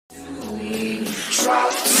Drop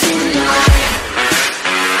tonight.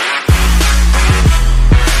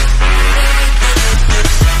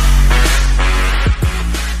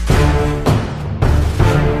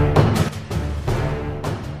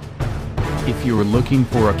 If you are looking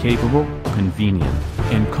for a capable, convenient,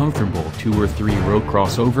 and comfortable 2 or 3 row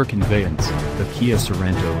crossover conveyance, the Kia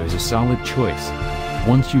Sorento is a solid choice.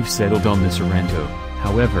 Once you've settled on the Sorento,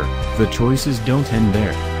 however, the choices don't end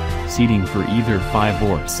there. Seating for either 5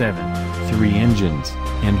 or 7, 3 engines,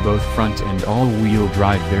 and both front and all-wheel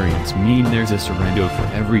drive variants mean there's a Sorento for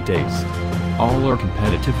every taste. All are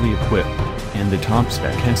competitively equipped, and the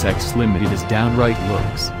top-spec SX Limited is downright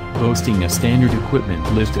looks, boasting a standard equipment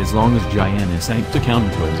list as long as Giannis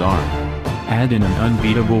Antetokounmpo's arm. Add in an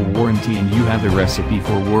unbeatable warranty and you have the recipe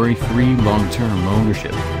for worry-free long-term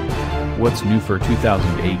ownership. What's new for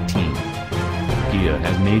 2018? Kia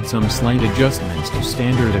has made some slight adjustments to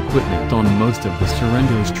standard equipment on most of the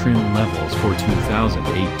Sorento's trim levels for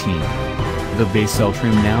 2018. The base cell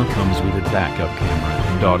trim now comes with a backup camera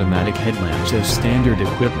and automatic headlamps as standard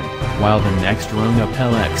equipment, while the next rung-up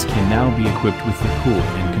LX can now be equipped with the cool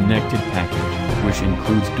and connected package, which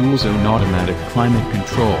includes dual-zone automatic climate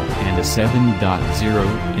control and a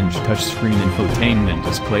 7.0-inch touchscreen infotainment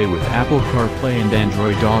display with Apple CarPlay and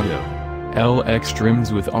Android Auto. LX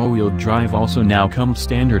trims with all-wheel drive also now come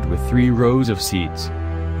standard with 3 rows of seats.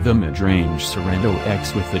 The mid-range Sorento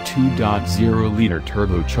X with the 2.0-liter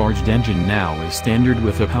turbocharged engine now is standard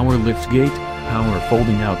with a power liftgate, power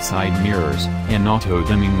folding outside mirrors, an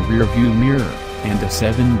auto-dimming rear-view mirror, and a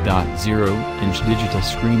 7.0-inch digital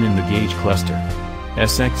screen in the gauge cluster.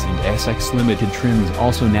 SX and SX Limited trims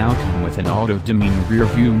also now come with an auto-dimming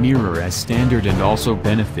rear-view mirror as standard and also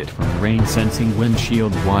benefit from rain-sensing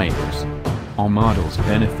windshield wipers. All models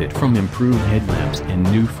benefit from improved headlamps and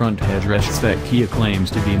new front headrests that Kia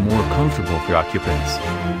claims to be more comfortable for occupants.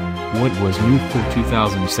 What was new for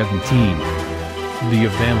 2017? The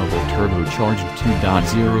available turbocharged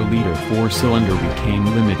 2.0-liter 4-cylinder became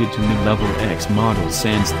limited to mid-level X models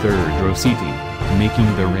sans third-row seating,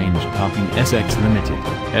 making the range-topping SX Limited,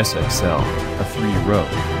 SXL, a 3-row,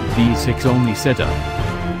 V6-only setup.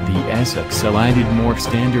 The SXL added more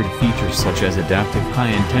standard features such as adaptive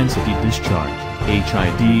high-intensity discharge,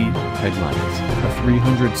 HID, headlights, a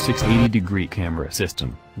 360-degree camera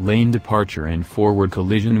system, lane departure and forward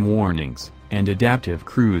collision warnings, and adaptive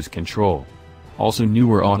cruise control. Also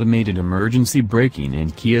newer automated emergency braking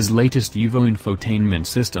and Kia's latest Evo infotainment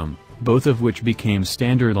system, both of which became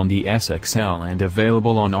standard on the SXL and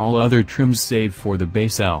available on all other trims save for the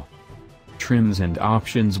base L. Trims and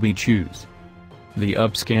options we choose. The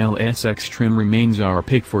upscale SX trim remains our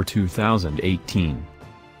pick for 2018.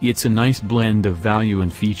 It's a nice blend of value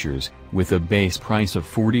and features, with a base price of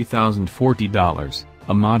 $40,040,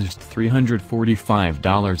 a modest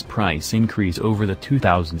 $345 price increase over the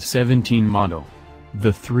 2017 model. The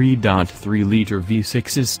 3.3-liter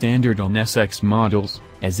V6 is standard on SX models,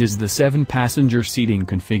 as is the 7-passenger seating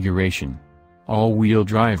configuration. All-wheel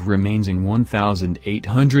drive remains in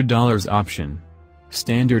 $1,800 option.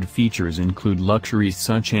 Standard features include luxuries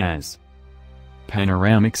such as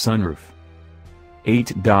panoramic sunroof,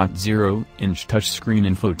 8.0-inch touchscreen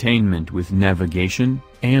infotainment with navigation,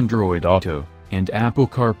 Android Auto, and Apple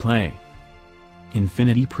CarPlay,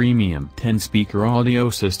 Infinity Premium 10-speaker audio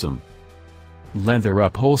system, leather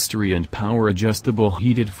upholstery and power-adjustable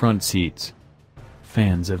heated front seats.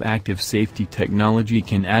 Fans of active safety technology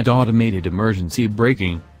can add automated emergency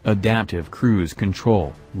braking, adaptive cruise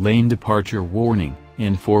control, lane departure warning,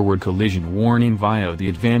 and forward collision warning via the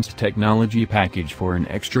advanced technology package for an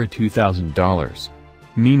extra $2,000.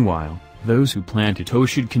 Meanwhile, those who plan to tow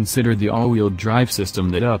should consider the all-wheel drive system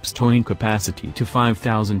that ups towing capacity to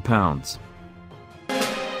 5,000 pounds.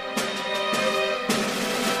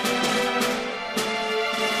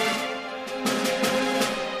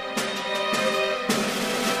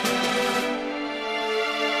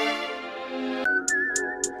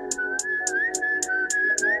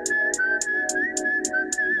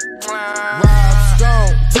 Rob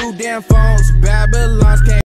Stone, 2 damn phones, Babylon's came.